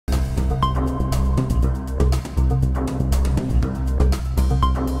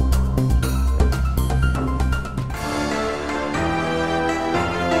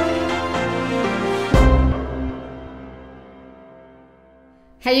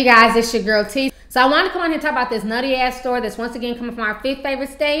Hey you guys, it's your girl T. So I wanted to come on here and talk about this nutty ass story that's once again coming from our fifth favorite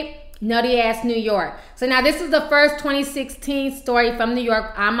state, nutty ass New York. So now this is the first 2016 story from New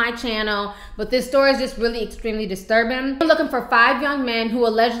York on my channel, but this story is just really extremely disturbing. We're looking for 5 young men who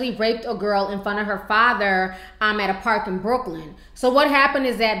allegedly raped a girl in front of her father at a park in Brooklyn. So what happened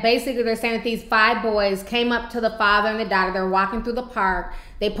is that basically they're saying that these 5 boys came up to the father and the daughter. They're walking through the park.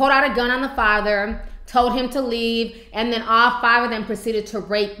 They pulled out a gun on the father, told him to leave, and then all 5 of them proceeded to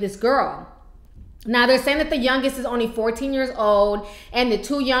rape this girl. Now they're saying that the youngest is only 14 years old and the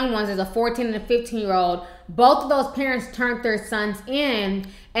 2 young ones is a 14 and a 15-year-old. Both of those parents turned their sons in,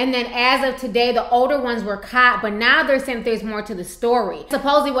 and then as of today, the older ones were caught, but now they're saying that there's more to the story.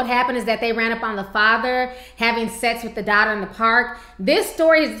 Supposedly what happened is that they ran up on the father having sex with the daughter in the park. This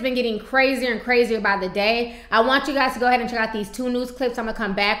story has been getting crazier and crazier by the day. I want you guys to go ahead and check out these 2 news clips. I'm gonna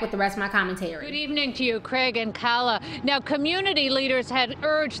come back with the rest of my commentary. Good evening to you, Craig and Kala. Now, community leaders had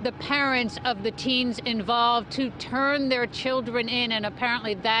urged the parents of the teens involved to turn their children in, and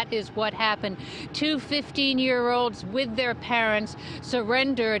apparently that is what happened. 2 15-year-olds with their parents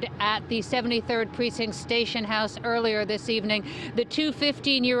surrendered at the 73rd Precinct Station House earlier this evening. The 2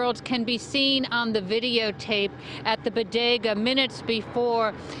 15-year-olds can be seen on the videotape at the bodega minutes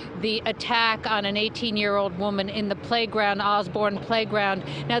before the attack on an 18-year-old woman in the playground, Osborne Playground.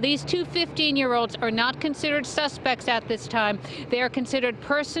 Now, these 2 15-year-olds are not considered suspects at this time. They are considered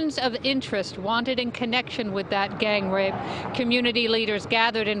persons of interest wanted in connection with that gang rape. Community leaders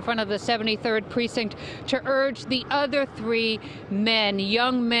gathered in front of the 73rd Precinct to urge the other 3 men,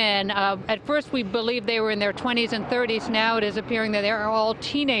 young men. At first, we believed they were in their 20s and 30s. Now it is appearing that they are all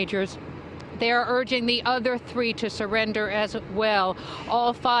teenagers. They are urging the other 3 to surrender as well.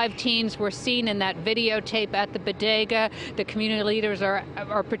 All 5 teens were seen in that videotape at the bodega. The community leaders are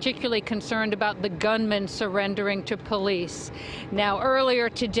particularly concerned about the gunman surrendering to police. Now, earlier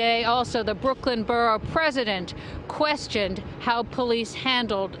today, also, the Brooklyn Borough President questioned how police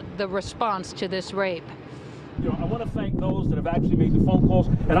handled the response to this rape. I want to thank those that have actually made the phone calls,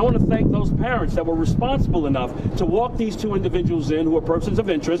 and I want to thank those parents that were responsible enough to walk these 2 individuals in who are persons of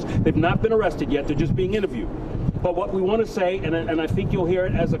interest. They've not been arrested yet. They're just being interviewed. But what we want to say, and I think you'll hear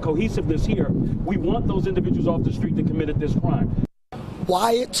it as a cohesiveness here, we want those individuals off the street that committed this crime.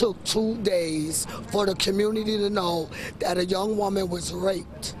 Why it took 2 days for the community to know that a young woman was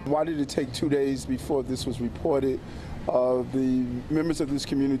raped. Why did it take 2 days before this was reported? The members of this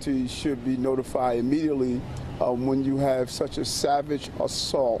community should be notified immediately when you have such a savage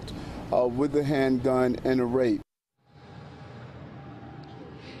assault with a handgun and a rape.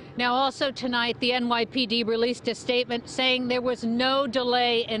 Now, also tonight, the NYPD released a statement saying there was no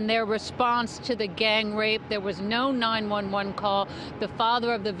delay in their response to the gang rape. There was no 911 call. The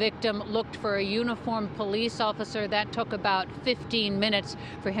father of the victim looked for a uniformed police officer. That took about 15 minutes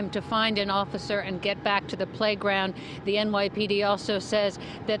for him to find an officer and get back to the playground. The NYPD also says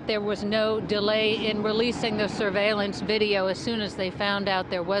that there was no delay in releasing the surveillance video. As soon as they found out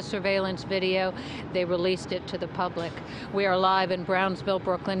there was surveillance video, they released it to the public. We are live in Brownsville,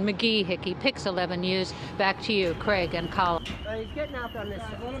 Brooklyn. McGee, Hickey, Pix 11 News. Back to you, Craig and Colin. He's getting out on this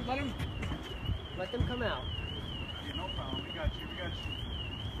side. Let them come out. Yeah, no problem. We got you. We got you.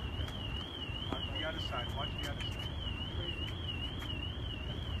 Watch the other side. Watch the other side.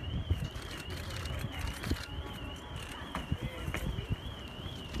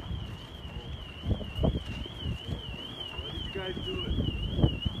 What did you guys do?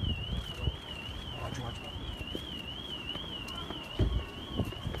 Watch.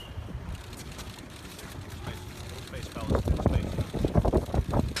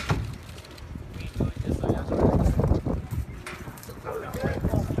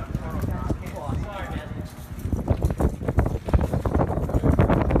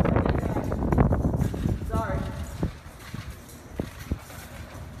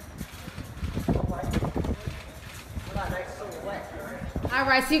 All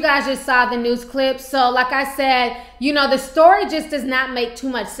right, so you guys just saw the news clip. So like I said, the story just does not make too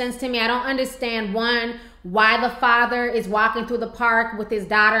much sense to me. I don't understand, one, why the father is walking through the park with his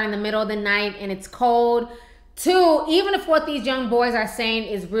daughter in the middle of the night and it's cold. 2, even if what these young boys are saying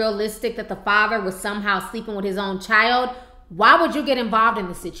is realistic, that the father was somehow sleeping with his own child, why would you get involved in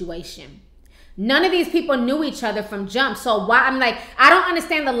the situation? None of these people knew each other from jump. So why? I don't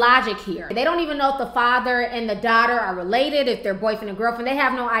understand the logic here. They don't even know if the father and the daughter are related, if they're boyfriend and girlfriend. They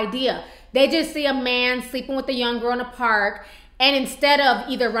have no idea. They just see a man sleeping with a young girl in a park, and instead of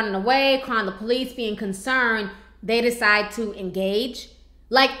either running away, calling the police, being concerned, they decide to engage.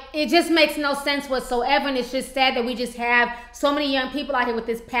 Like, it just makes no sense whatsoever, and it's just sad that we just have so many young people out here with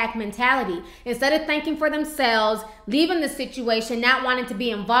this pack mentality. Instead of thinking for themselves, leaving the situation, not wanting to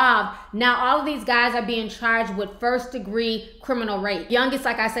be involved, now all of these guys are being charged with first-degree criminal rape. Youngest,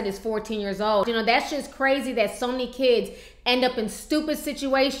 like I said, is 14 years old. You know, that's just crazy that so many kids end up in stupid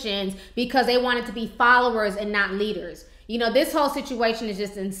situations because they wanted to be followers and not leaders. You know, this whole situation is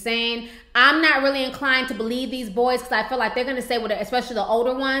just insane. I'm not really inclined to believe these boys because I feel like they're going to say whatever, especially the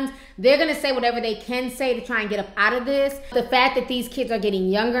older ones, they're going to say whatever they can say to try and get up out of this. The fact that these kids are getting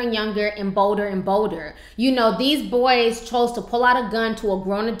younger and younger and bolder and bolder. You know, these boys chose to pull out a gun to a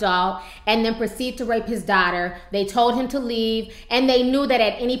grown adult and then proceed to rape his daughter. They told him to leave, and they knew that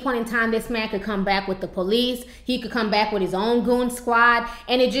at any point in time this man could come back with the police. He could come back with his own goon squad,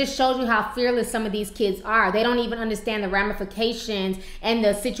 and it just shows you how fearless some of these kids are. They don't even understand the ramifications and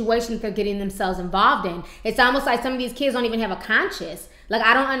the situation that they're getting themselves involved in. It's almost like some of these kids don't even have a conscience. Like,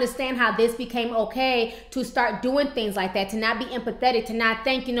 I don't understand how this became okay to start doing things like that, to not be empathetic, to not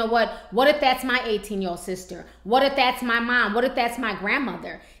think, you know what if that's my 18-year-old sister? What if that's my mom? What if that's my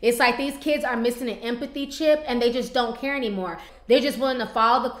grandmother? It's like these kids are missing an empathy chip and they just don't care anymore. They're just willing to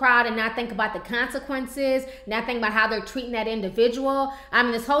follow the crowd and not think about the consequences, not think about how they're treating that individual. I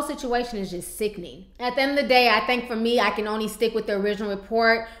mean, this whole situation is just sickening. At the end of the day, I think for me, I can only stick with the original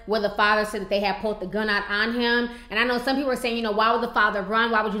report where the father said that they had pulled the gun out on him. And I know some people are saying, you know, why would the father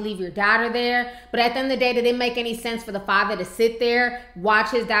run? Why would you leave your daughter there? But at the end of the day, did it make any sense for the father to sit there, watch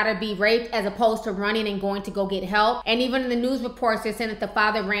his daughter be raped, as opposed to running and going to go get help? And even in the news reports, they're saying that the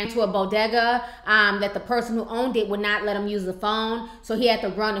father ran to a bodega, that the person who owned it would not let him use the phone. So he had to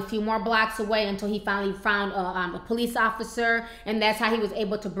run a few more blocks away until he finally found a police officer, and that's how he was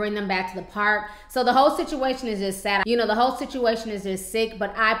able to bring them back to the park. So the whole situation is just sad. You know, the whole situation is just sick,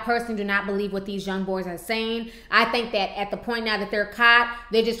 but I personally do not believe what these young boys are saying. I think that at the point now that they're caught,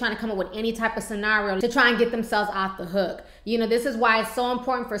 they're just trying to come up with any type of scenario to try and get themselves off the hook. You know, this is why it's so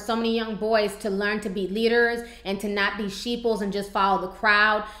important for so many young boys to learn to be leaders and to not be sheeples and just follow the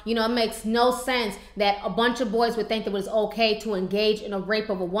crowd. You know, it makes no sense that a bunch of boys would think that it was okay to engage in a rape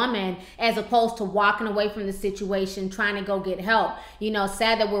of a woman as opposed to walking away from the situation, trying to go get help. You know,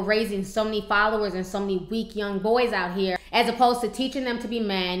 sad that we're raising so many followers and so many weak young boys out here, as opposed to teaching them to be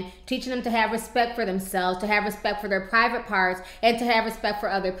men, teaching them to have respect for themselves, to have respect for their private parts, and to have respect for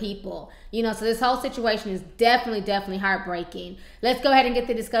other people. You know, so this whole situation is definitely heartbreaking. Let's go ahead and get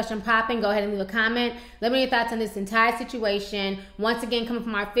the discussion popping. Go ahead and leave a comment. Let me know your thoughts on this entire situation. Once again, coming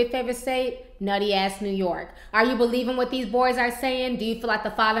from our 5th favorite state, nutty ass New York. Are you believing what these boys are saying? Do you feel like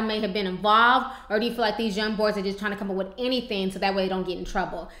the father may have been involved? Or do you feel like these young boys are just trying to come up with anything so that way they don't get in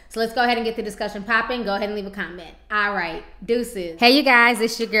trouble? So let's go ahead and get the discussion popping. Go ahead and leave a comment. All right, deuces. Hey you guys,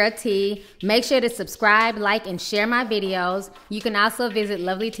 it's your girl T. Make sure to subscribe, like, and share my videos. You can also visit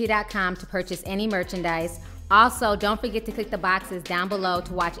lovelyt.com to purchase any merchandise. Also, don't forget to click the boxes down below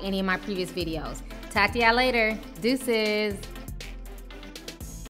to watch any of my previous videos. Talk to y'all later. Deuces.